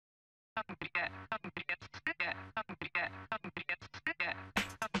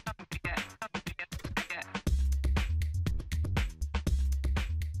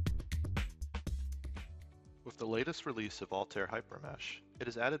With the latest release of Altair HyperMesh, it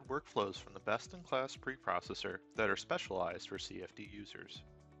has added workflows from the best-in-class preprocessor that are specialized for CFD users.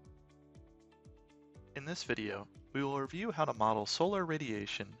 In this video, we will review how to model solar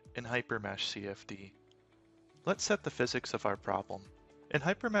radiation in HyperMesh CFD. Let's set the physics of our problem. In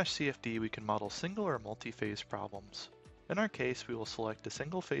HyperMesh CFD, we can model single or multi-phase problems. In our case, we will select a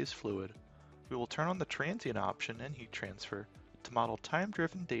single-phase fluid. We will turn on the transient option in heat transfer to model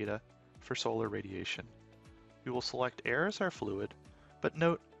time-driven data for solar radiation. We will select air as our fluid, but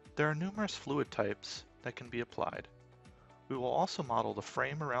note there are numerous fluid types that can be applied. We will also model the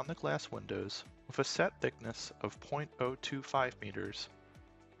frame around the glass windows with a set thickness of 0.025 meters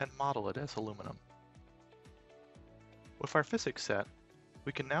and model it as aluminum. With our physics set,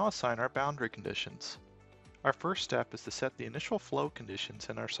 we can now assign our boundary conditions. Our first step is to set the initial flow conditions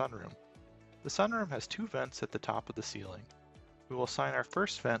in our sunroom. The sunroom has two vents at the top of the ceiling. We will assign our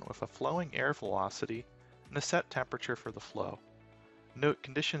first vent with a flowing air velocity and a set temperature for the flow. Note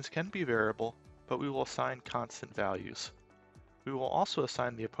conditions can be variable, but we will assign constant values. We will also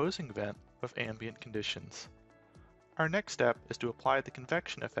assign the opposing vent with ambient conditions. Our next step is to apply the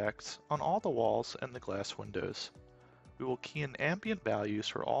convection effects on all the walls and the glass windows. We will key in ambient values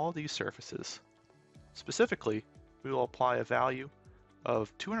for all of these surfaces. Specifically, we will apply a value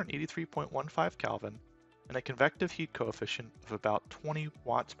of 283.15 Kelvin and a convective heat coefficient of about 20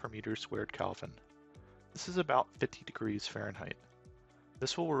 watts per meter squared Kelvin. This is about 50 degrees Fahrenheit.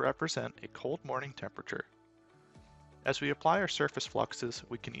 This will represent a cold morning temperature. As we apply our surface fluxes,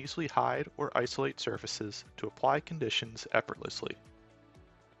 we can easily hide or isolate surfaces to apply conditions effortlessly.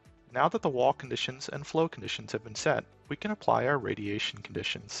 Now that the wall conditions and flow conditions have been set, we can apply our radiation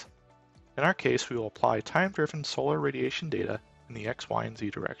conditions. In our case, we will apply time-driven solar radiation data in the X, Y, and Z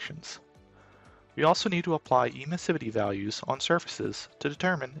directions. We also need to apply emissivity values on surfaces to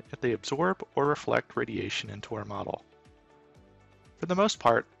determine if they absorb or reflect radiation into our model. For the most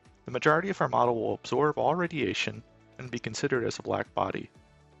part, the majority of our model will absorb all radiation and be considered as a black body.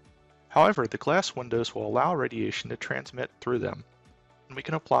 However, the glass windows will allow radiation to transmit through them, and we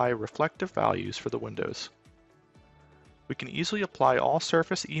can apply reflective values for the windows. We can easily apply all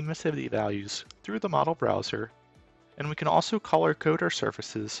surface emissivity values through the model browser, and we can also color code our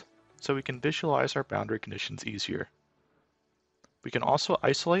surfaces so we can visualize our boundary conditions easier. We can also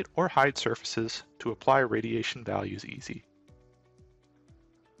isolate or hide surfaces to apply radiation values easy.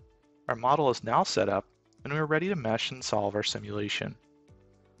 Our model is now set up, and we are ready to mesh and solve our simulation.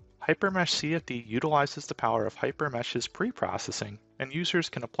 HyperMesh CFD utilizes the power of HyperMesh's preprocessing, and users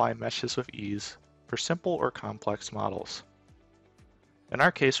can apply meshes with ease for simple or complex models. In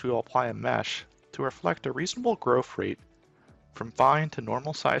our case, we will apply a mesh to reflect a reasonable growth rate from fine to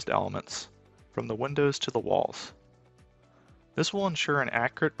normal-sized elements, from the windows to the walls. This will ensure an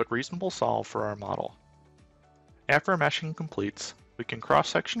accurate but reasonable solve for our model. After meshing completes, we can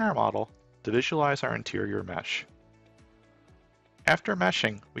cross-section our model to visualize our interior mesh. After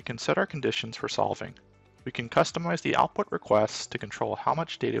meshing, we can set our conditions for solving. We can customize the output requests to control how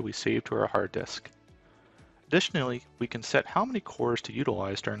much data we save to our hard disk. Additionally, we can set how many cores to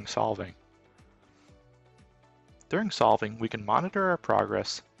utilize during solving. During solving, we can monitor our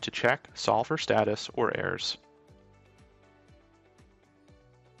progress to check solver status or errors.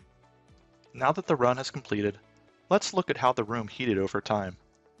 Now that the run has completed, let's look at how the room heated over time.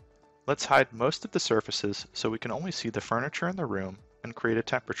 Let's hide most of the surfaces so we can only see the furniture in the room and create a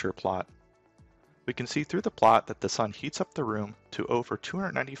temperature plot. We can see through the plot that the sun heats up the room to over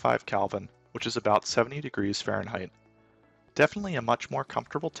 295 Kelvin, which is about 70 degrees Fahrenheit. Definitely a much more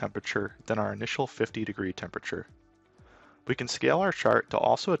comfortable temperature than our initial 50-degree temperature. We can scale our chart to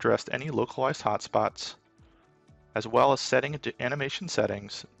also address any localized hotspots, as well as setting animation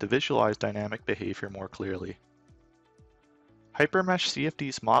settings to visualize dynamic behavior more clearly. HyperMesh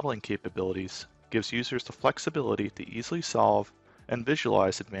CFD's modeling capabilities gives users the flexibility to easily solve and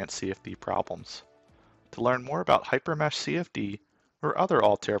visualize advanced CFD problems. To learn more about HyperMesh CFD or other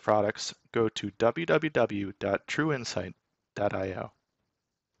Altair products, go to www.trueinsight.io.